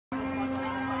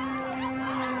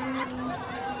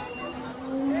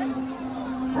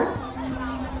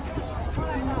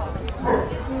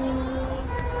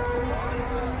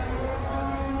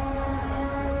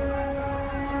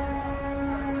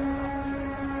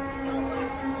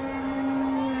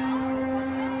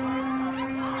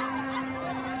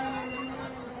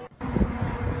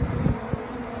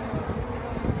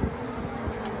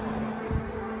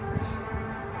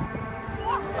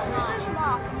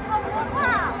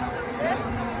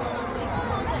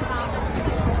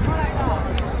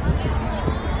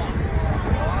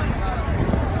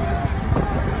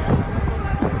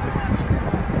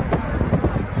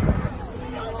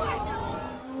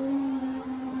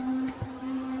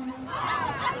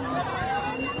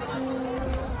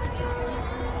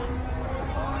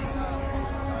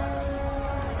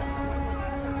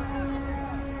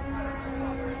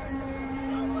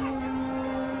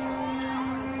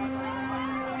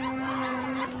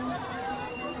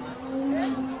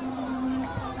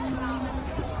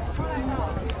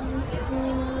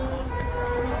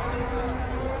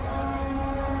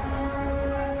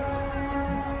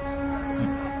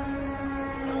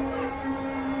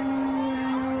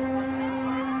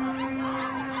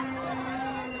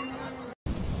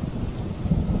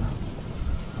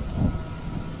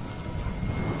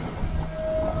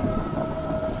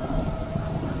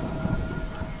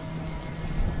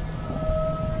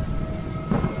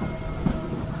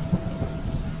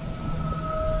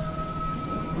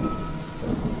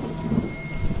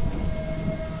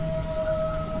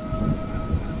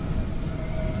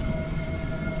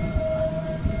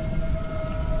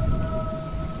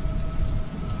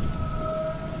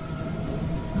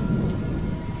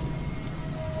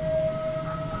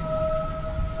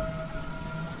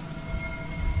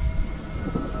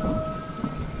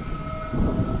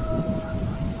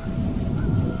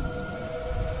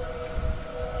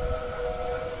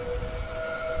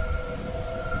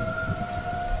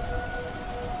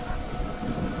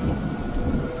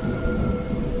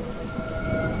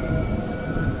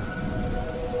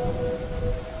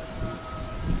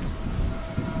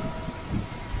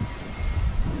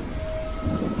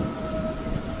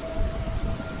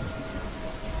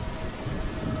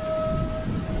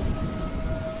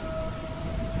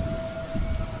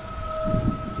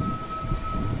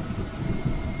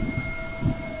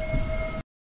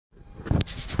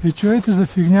И что это за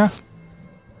фигня?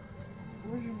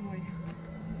 Боже мой.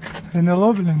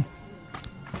 НЛО, блин.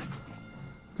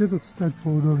 Где тут встать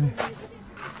поудобнее?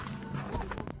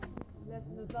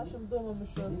 Над нашим домом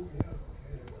еще.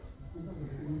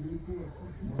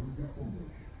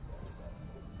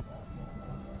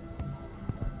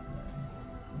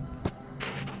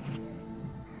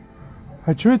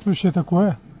 А что это вообще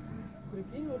такое?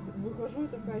 Прикинь, вот выхожу и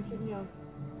такая херня.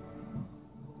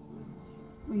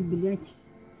 Ой, блядь.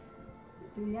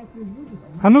 Стрелять не буду.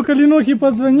 А ну-ка, Ленухе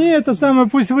позвони, это самое,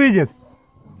 пусть выйдет.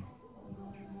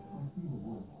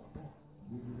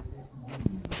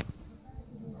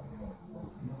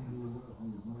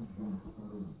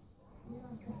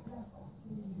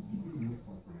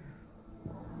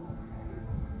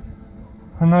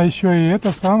 Она еще и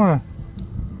это самое.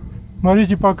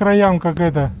 Смотрите по краям, как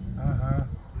это. Ага.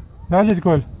 Да, дядь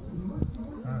Коль?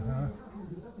 Ага.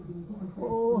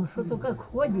 О, что-то как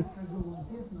ходит.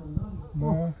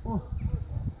 Да. О.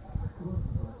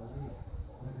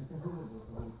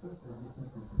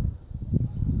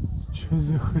 Что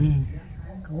за хрень?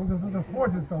 Кого-то кто-то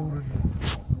ходит там вроде.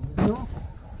 Ну,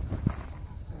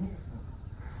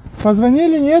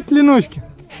 Позвонили, нет, Ленуське?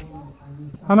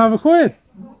 Она выходит?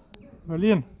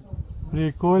 Блин,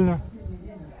 прикольно.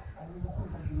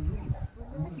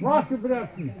 Свахи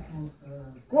брякни.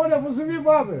 Коля, позови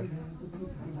бабы.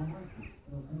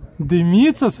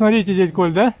 Дымится, смотрите, дядь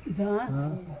Коль, да?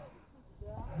 да.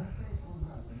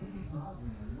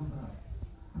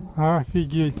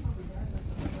 Офигеть.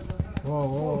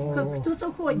 Как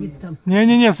кто-то ходит там.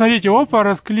 Не-не-не, смотрите, опа,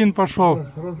 расклин пошел.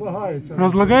 Разлагается.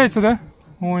 Разлагается, да?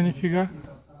 Ой, нифига.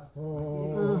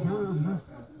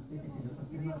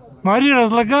 Смотри,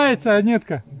 разлагается,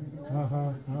 Анетка.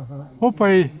 Ага, ага.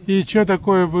 Опа, и что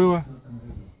такое было?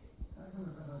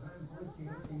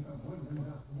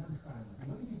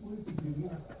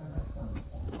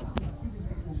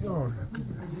 Всё.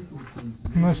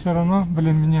 Но все равно,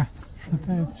 блин, меня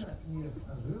шатает.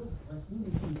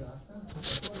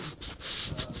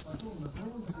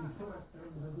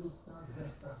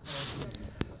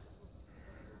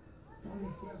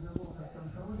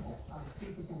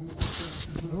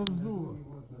 Раздуло.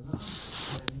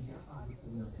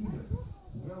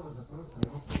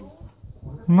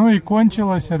 Ну и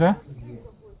кончилось, да?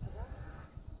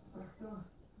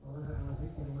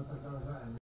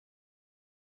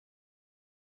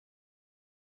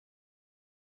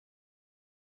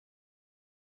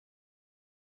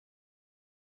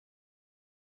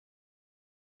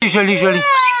 Joli, joli.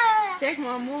 Check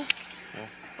mon amour.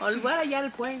 On le voit là, il y a le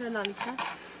point là, dans l'écran.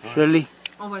 Joli.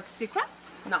 On va, tu sais quoi?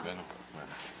 Non.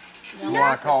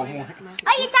 Encore moins.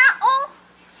 Ah, il est en haut!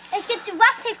 Est-ce que tu vois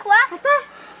c'est quoi? Attends,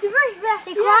 tu veux, je vois.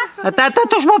 C'est quoi? Attends, attends,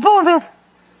 touche-moi pas, en fait.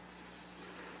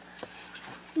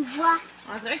 Je vois.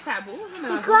 On dirait que ça bouge. Mais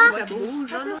C'est quoi? ça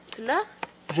bouge. Là. Tu l'as?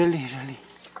 Joli, joli.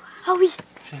 Ah oui.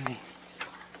 Joli.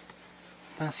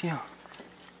 Attention.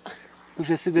 Faut que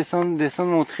j'essaie de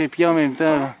descendre mon trépied en même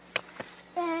temps, là.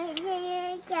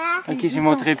 Ok, j'ai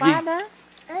mon trépied.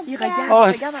 Il regarde. Oh,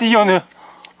 regarde si, on a...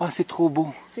 Oh, c'est trop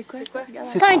beau. C'est quoi? Regarde.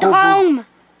 C'est C'est un trop beau. drone.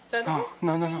 Non,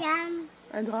 non, non, non.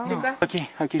 Un drone. C'est quoi? Ok,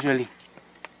 ok, joli.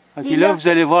 Ok, Il est là, là. vous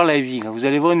allez voir la vie. Là. Vous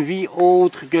allez voir une vie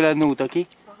autre que la nôtre, ok?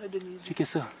 Checkez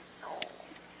ça.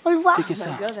 On le voit. Checkez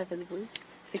ça. Ma gorge a fait du bruit.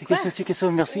 C'est Checkez quoi? ça, checkez ça,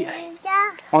 merci. Regarde.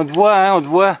 On te voit, hein, on te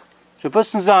voit. Je sais pas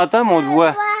si tu nous entends, mais on te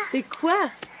voit. C'est quoi?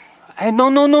 Hey, non,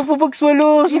 non, non, faut pas que ce soit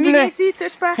là, s'il vous Rémi, viens plaît. ici,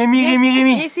 touche pas. Rémi, Viens. Rémi,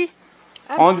 Rémi. Viens ici.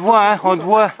 Ah, On te voit, hein, on te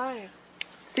voit.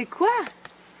 C'est quoi?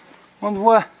 On te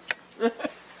voit.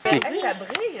 Hey, ça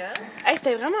brille, hein? Hey,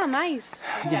 c'était vraiment nice.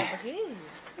 Ça brille.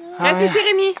 Ah, Reste ouais. ici,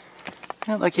 Rémi.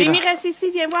 Regarde, ok, là. Rémi, reste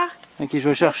ici, viens voir. Ok, je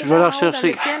vais chercher, je vais la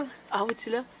rechercher. Ah oui, tu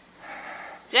l'as.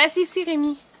 Reste ici,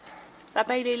 Rémi.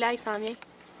 Papa, il est là, il s'en vient.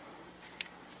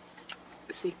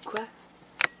 C'est quoi?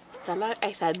 Ça a l'air...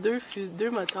 Hey, ça a deux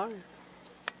moteurs.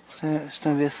 C'est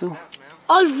un vaisseau.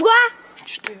 On le voit.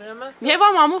 C'est vraiment ça. Viens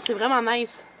voir, maman, c'est vraiment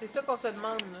nice. C'est ça qu'on se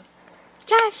demande, là.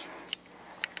 Cache.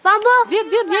 Bambo. Vite,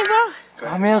 vite, viens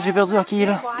voir. Ah merde, j'ai perdu, ok, il est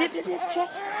là. Vite, vite, vite, check.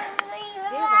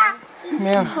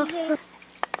 Merde.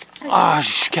 Ah,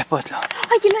 je capote, là.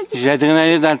 Ah, il est là. J'ai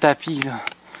l'adrénaline dans le tapis, là.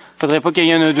 Faudrait pas qu'il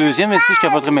y en ait un deuxième, mais si, je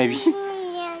capoterais ma vie.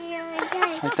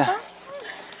 Attends.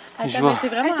 Je vois. Mais c'est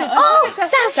vraiment... Oh, ça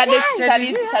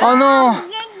Oh non!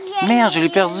 Merde, je l'ai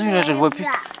perdu, là, je le vois plus.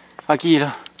 Ok, il est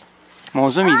là. Mon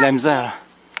zoom, il a de la misère, là.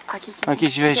 Ok,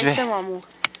 j'y vais, j'y vais.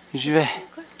 J'y vais.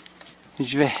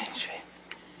 J'y vais, j'y vais.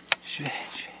 J'y vais,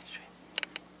 j'y vais, j'y vais.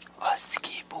 Oh, c'est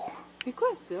qui est beau. C'est quoi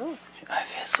ça? Un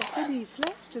vaisseau. Ça fait des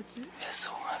flèches, t'as-tu?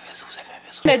 Un vaisseau, ça fait un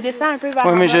vaisseau. Le descend un peu vers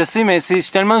Ouais, en mais bas. je sais, mais c'est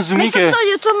tellement zoomé Mais que. c'est sur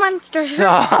YouTube, man, je te jure.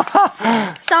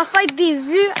 Ça va faire des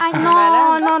vues. Ah,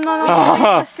 non,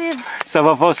 c'est impossible. Ça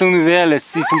va passer aux nouvelles.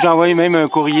 Il faut que j'envoie même un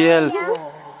courriel.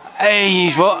 Hey,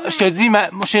 je te dis, ma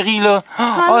chérie, là.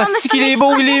 non, mais c'est qu'il est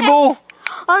beau, il est beau.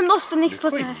 Oh non, c'est un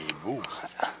extraterrestre.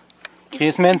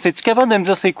 Chris, man, es-tu capable de me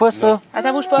dire c'est quoi ça?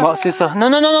 Attends, bouge pas. Bon, c'est ça. Non,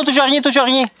 touche à rien, touche à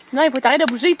rien. Non, il faut t'arrêter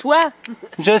de bouger, toi.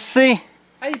 Je sais.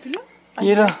 Ah, il est plus là? Il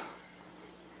est là.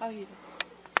 Ah, il est là.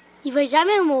 Il va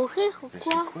jamais mourir ou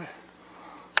quoi?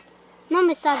 Non,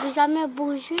 mais ça veut jamais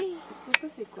bouger. Ça,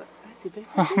 c'est quoi? Ah, c'est belle.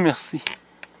 Oh, merci.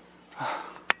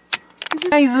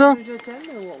 Nice, là. Je t'aime,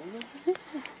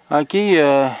 Ok,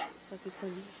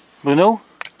 Bruno,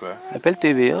 appelle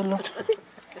TVA, là.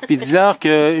 Puis dis-leur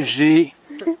que j'ai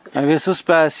un vaisseau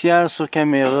spatial sur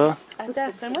caméra. Attends,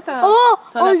 prends-moi ton, Oh,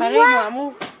 ton on le appareil, voit. mon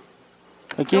amour.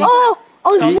 Ok? Oh,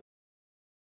 on le voit.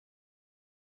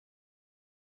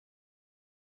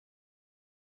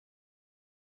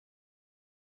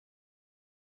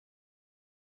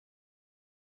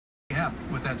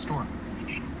 With that storm.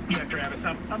 Yeah, Travis,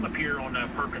 I'm up here on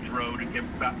Perkins Road,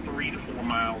 about 3 to 4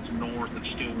 miles north of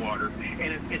Stillwater.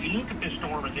 And as you look at this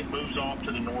storm as it moves off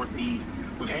to the northeast,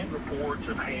 we've had reports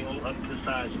of hail up to the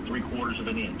size of 3/4 of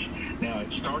an inch. Now,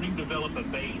 it's starting to develop a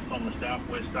base on the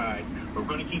southwest side. We're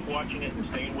going to keep watching it and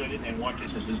staying with it and watch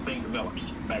this as this thing develops.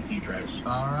 Back to you, Travis.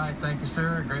 All right, thank you,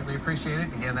 sir. Greatly appreciate it.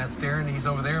 Again, that's Darren. He's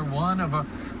over there, one of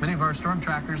many of our storm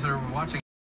trackers that are watching.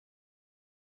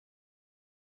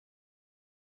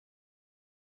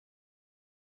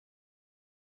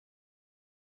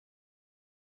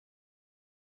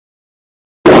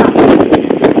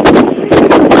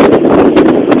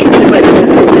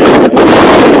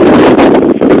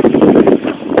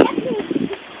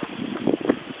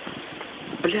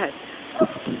 Блядь.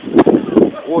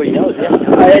 Ой, я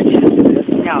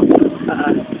снял.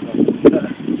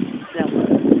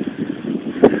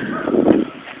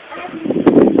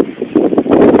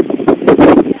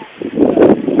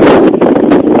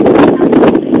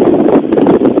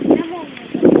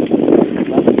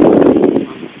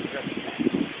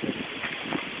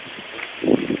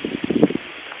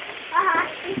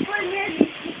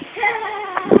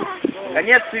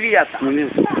 Конец света.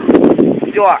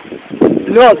 Все.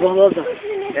 Ля, два глаза.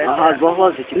 Ага, два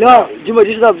глаза. Ля, Дима,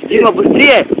 иди сюда. Дима,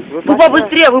 быстрее. Тупо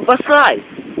быстрее, выпасай.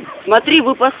 Смотри,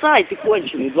 выпасай, ты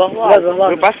конченый. Два глаза. Ля, два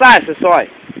глаза. Выпасай, сосой.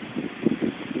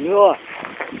 Ля,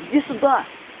 иди сюда.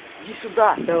 Иди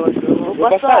сюда.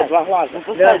 Выпасай, два глаза.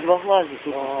 Выпасай, два глаза.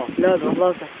 Ля, два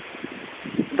глаза.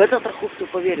 В этот охух ты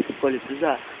поверишь, Коля, ты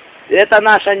за. Это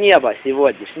наше небо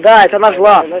сегодняшнее. Да, это наш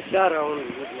глаз.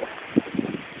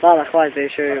 Ладно, хватит, я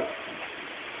еще и...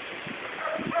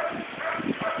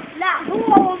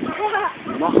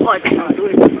 Махать,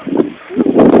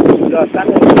 Да,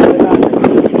 сами.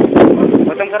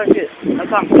 Потом, короче, на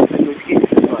самом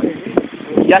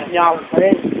я снял.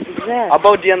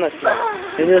 Обалденно снял.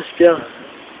 Я не успел.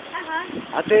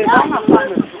 А ты дал на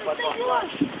память?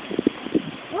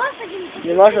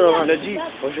 Не можно, Подожди.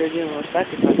 уже один вот так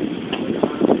и так.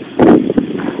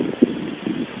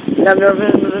 Да, мне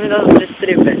уже надо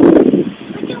быстрее, блядь.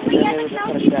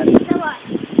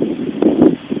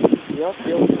 Я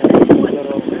съел,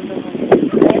 здорово.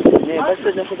 Не, это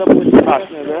сегодня что-то будет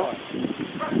страшное, да?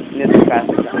 Нет, такая.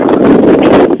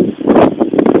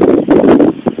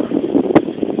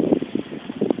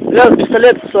 Бля,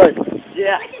 пистолет стоит.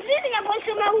 Где? Подержи меня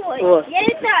больше могу. Вот. Я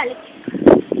Виталик.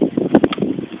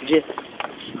 Где?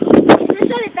 Ну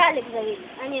что Виталик зовут?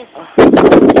 А нет.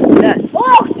 Блядь.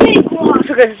 Ох ты, класс!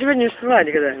 Сука, я тебя не успеваю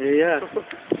никогда. Я.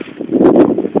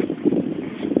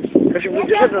 Короче, буду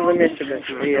держать на месте, блядь.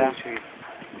 Я.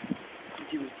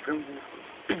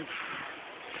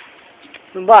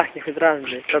 Ну бахни хоть раз,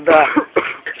 блядь. Тогда.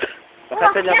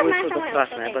 Пока сегодня будет что-то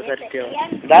страшное, я позарпел.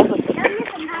 Да?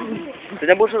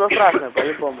 Сегодня будет что-то страшное,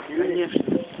 по-любому. Конечно.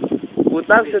 Вот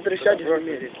там все трещать в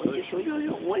мире.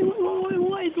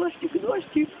 Ой, дождик.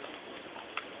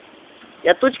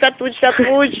 Я тучка,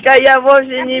 я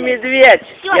вовсе не медведь.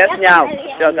 Я снял.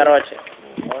 Все, короче.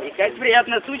 И как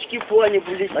приятно тучки по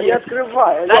небу лететь. Да не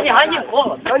открывай. Да не гони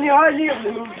холод. Да не гони,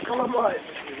 блин, поломает.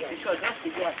 Еще,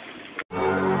 да,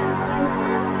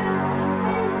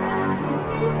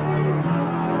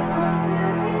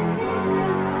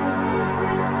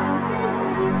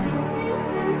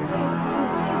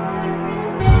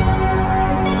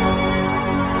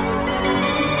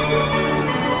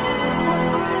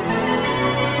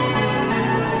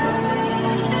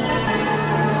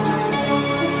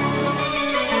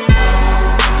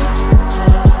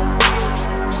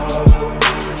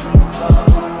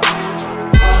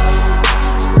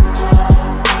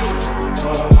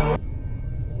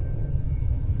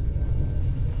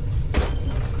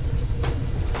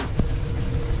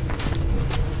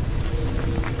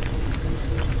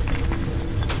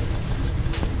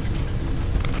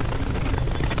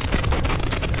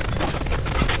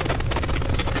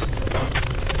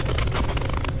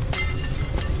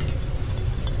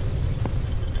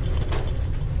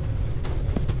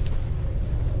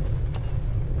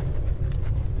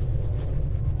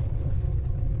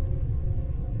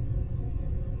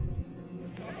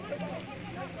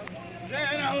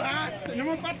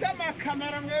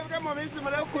 kamera mwebwe mubizi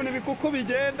murebe ukuntu ibikuku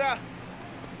bigenda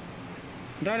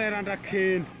ndarera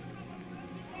ndakenda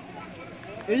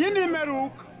iyi ni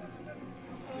imperuka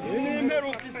iyi ni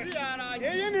imperuka isi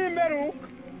yarangiye iyi ni imperuka.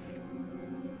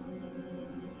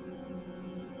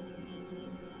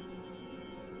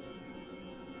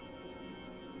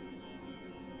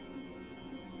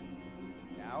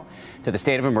 To the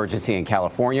state of emergency in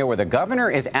California, where the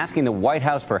governor is asking the White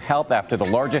House for help after the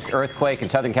largest earthquake in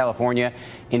Southern California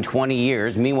in 20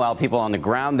 years. Meanwhile, people on the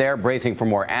ground there bracing for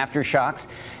more aftershocks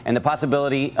and the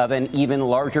possibility of an even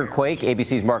larger quake.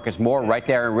 ABC's Marcus Moore right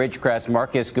there in Ridgecrest.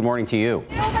 Marcus, good morning to you.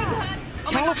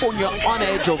 California on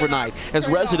edge overnight as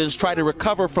residents try to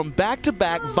recover from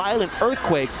back-to-back violent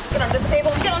earthquakes. Get under the table,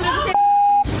 get under the table.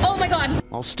 Oh my God.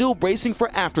 While still bracing for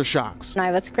aftershocks.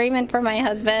 I was screaming for my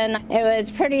husband. It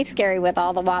was pretty scary with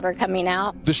all the water coming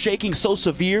out. The shaking so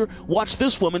severe, watch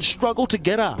this woman struggle to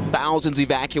get up. Thousands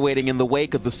evacuating in the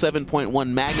wake of the 7.1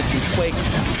 magnitude quake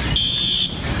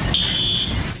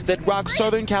that rocked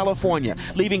Southern California,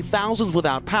 leaving thousands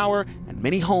without power and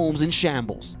many homes in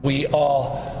shambles. We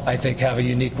all, I think, have a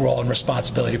unique role and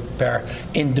responsibility to prepare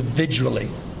individually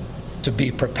to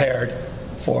be prepared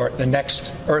for the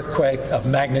next earthquake of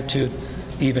magnitude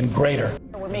even greater.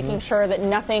 We're making sure that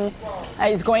nothing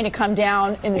is going to come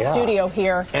down in the studio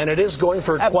here. And it is going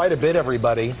for quite a bit,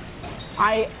 everybody.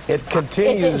 It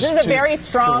continues this is a very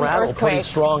strong rattle earthquake. Pretty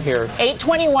strong here.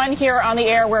 8:21 here on the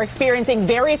air. We're experiencing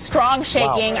very strong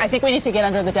shaking. Wow. I think we need to get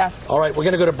under the desk. All right, we're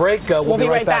going to go to break. We'll be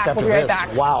right back after this.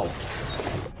 Wow.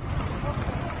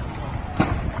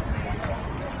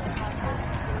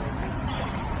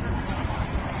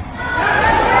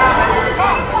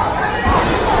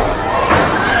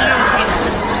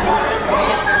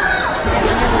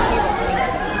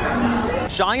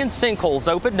 Giant sinkholes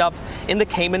opened up in the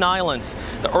Cayman Islands.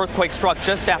 The earthquake struck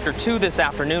just after 2 this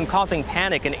afternoon, causing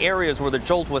panic in areas where the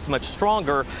jolt was much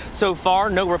stronger. So far,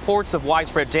 no reports of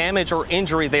widespread damage or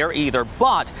injury there either.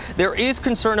 But there is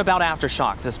concern about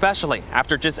aftershocks, especially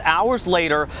after just hours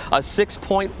later, a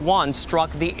 6.1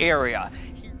 struck the area.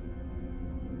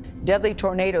 Deadly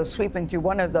tornadoes sweeping through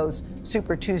one of those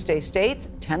Super Tuesday states,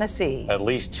 Tennessee. At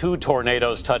least 2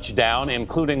 tornadoes touched down,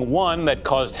 including one that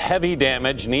caused heavy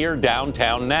damage near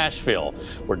downtown Nashville.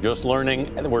 We're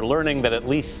learning that at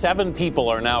least 7 people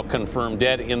are now confirmed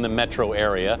dead in the metro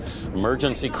area.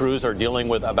 Emergency crews are dealing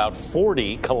with about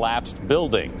 40 collapsed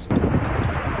buildings.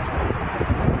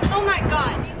 Oh my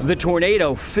God. The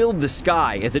tornado filled the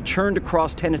sky as it churned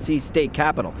across Tennessee's state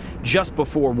capital just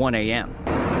before 1 a.m.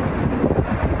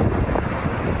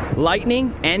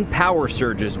 Lightning and power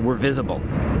surges were visible,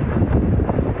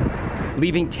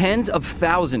 leaving tens of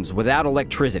thousands without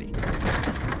electricity.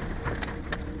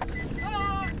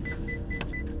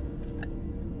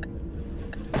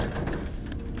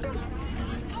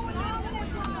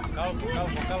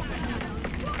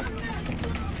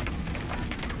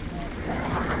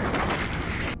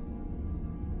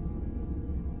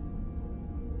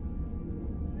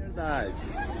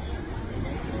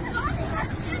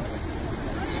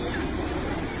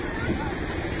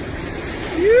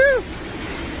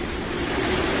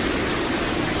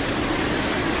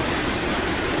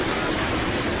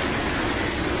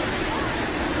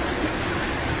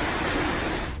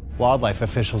 Wildlife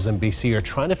officials in BC are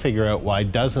trying to figure out why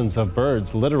dozens of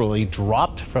birds literally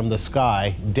dropped from the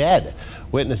sky dead.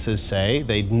 Witnesses say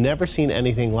they'd never seen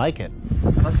anything like it.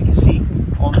 As you can see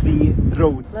on the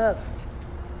road. Look.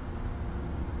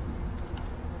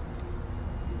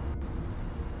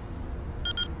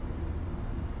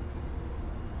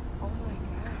 Oh my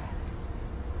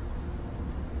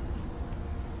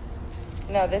God.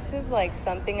 No, this is like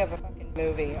something of a fucking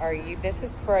movie. This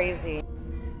is crazy.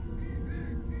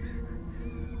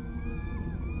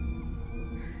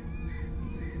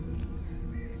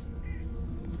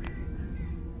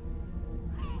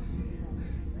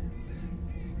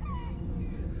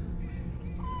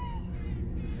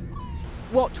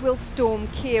 What will Storm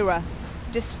Kira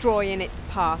destroy in its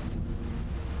path?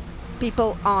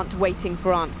 People aren't waiting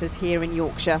for answers here in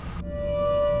Yorkshire.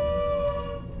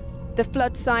 The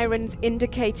flood sirens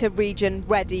indicate a region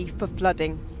ready for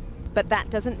flooding, but that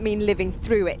doesn't mean living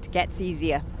through it gets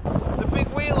easier. The big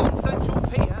wheel on Central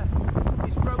Pier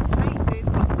is rotating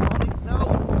on its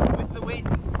own with the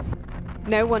wind.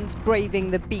 No one's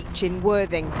braving the beach in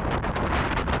Worthing.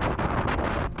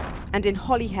 And in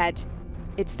Holyhead,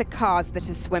 it's the cars that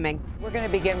are swimming. We're going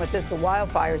to begin with this, the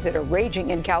wildfires that are raging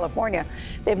in California.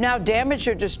 They've now damaged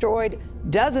or destroyed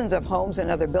dozens of homes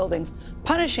and other buildings.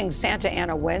 Punishing Santa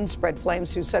Ana winds spread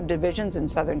flames through subdivisions in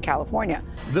Southern California.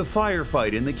 The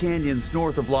firefight in the canyons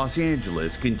north of Los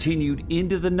Angeles continued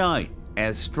into the night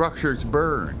as structures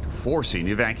burned, forcing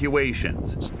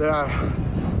evacuations. There are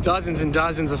dozens and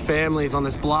dozens of families on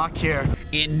this block here.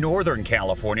 In Northern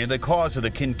California, the cause of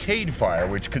the Kincaid fire,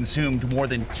 which consumed more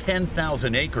than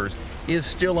 10,000 acres, is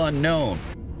still unknown.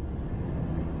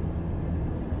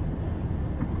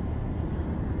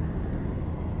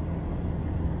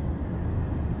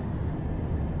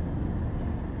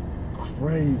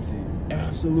 Crazy,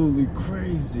 absolutely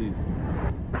crazy.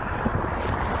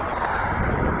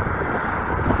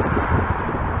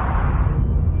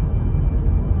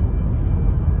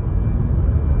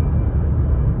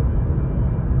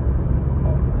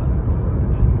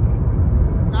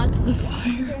 That's the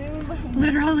fire.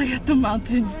 Literally at the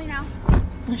mountain.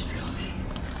 We're just going.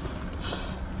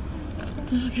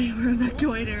 Okay, we're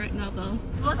evacuating right now though.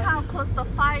 Look how close the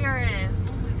fire is.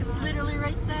 It's literally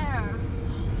right there.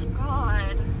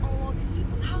 God. Oh, these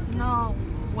people's houses. No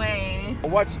way.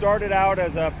 What started out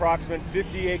as an approximate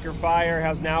 50-acre fire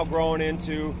has now grown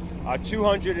into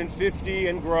 250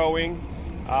 and growing.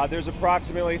 There's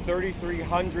approximately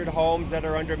 3,300 homes that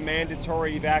are under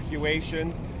mandatory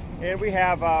evacuation. And we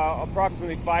have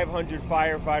approximately 500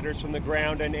 firefighters from the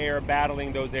ground and air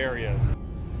battling those areas.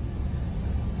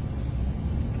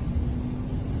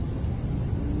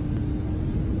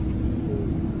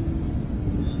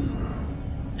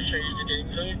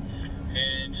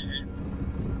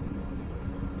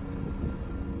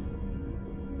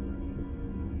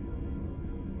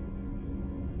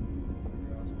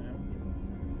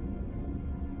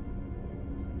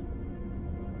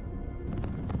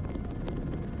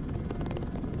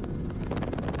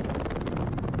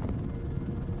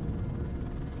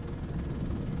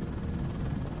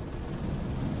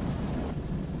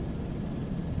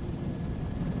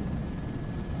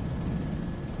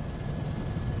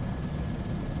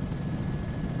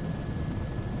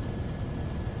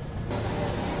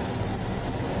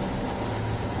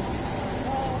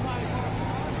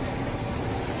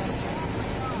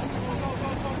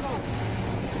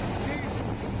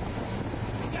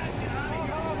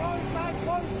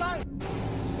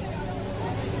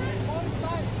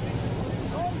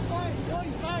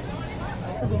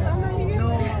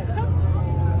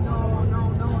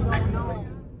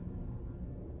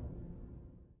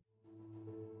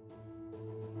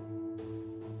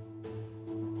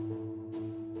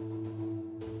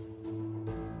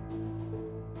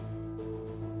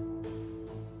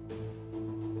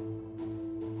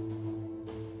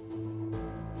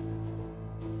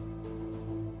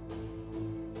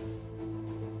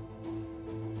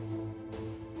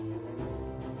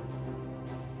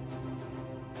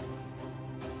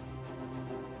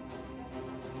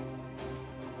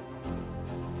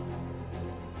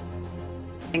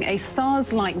 A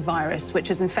SARS-like virus, which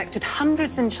has infected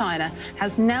hundreds in China,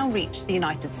 has now reached the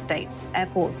United States.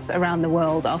 Airports around the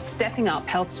world are stepping up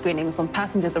health screenings on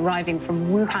passengers arriving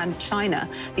from Wuhan, China,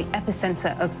 the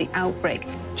epicenter of the outbreak.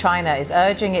 China is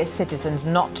urging its citizens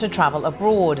not to travel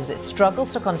abroad as it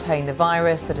struggles to contain the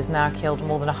virus that has now killed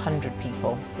more than 100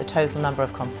 people. The total number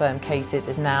of confirmed cases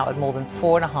is now at more than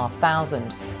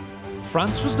 4,500.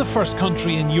 France was the first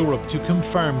country in Europe to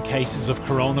confirm cases of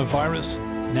coronavirus.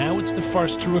 Now it's the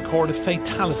first to record a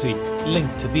fatality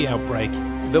linked to the outbreak.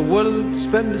 The world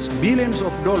spends billions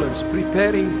of dollars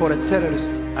preparing for a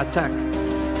terrorist attack,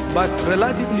 but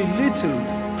relatively little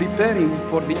preparing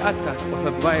for the attack of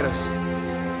a virus.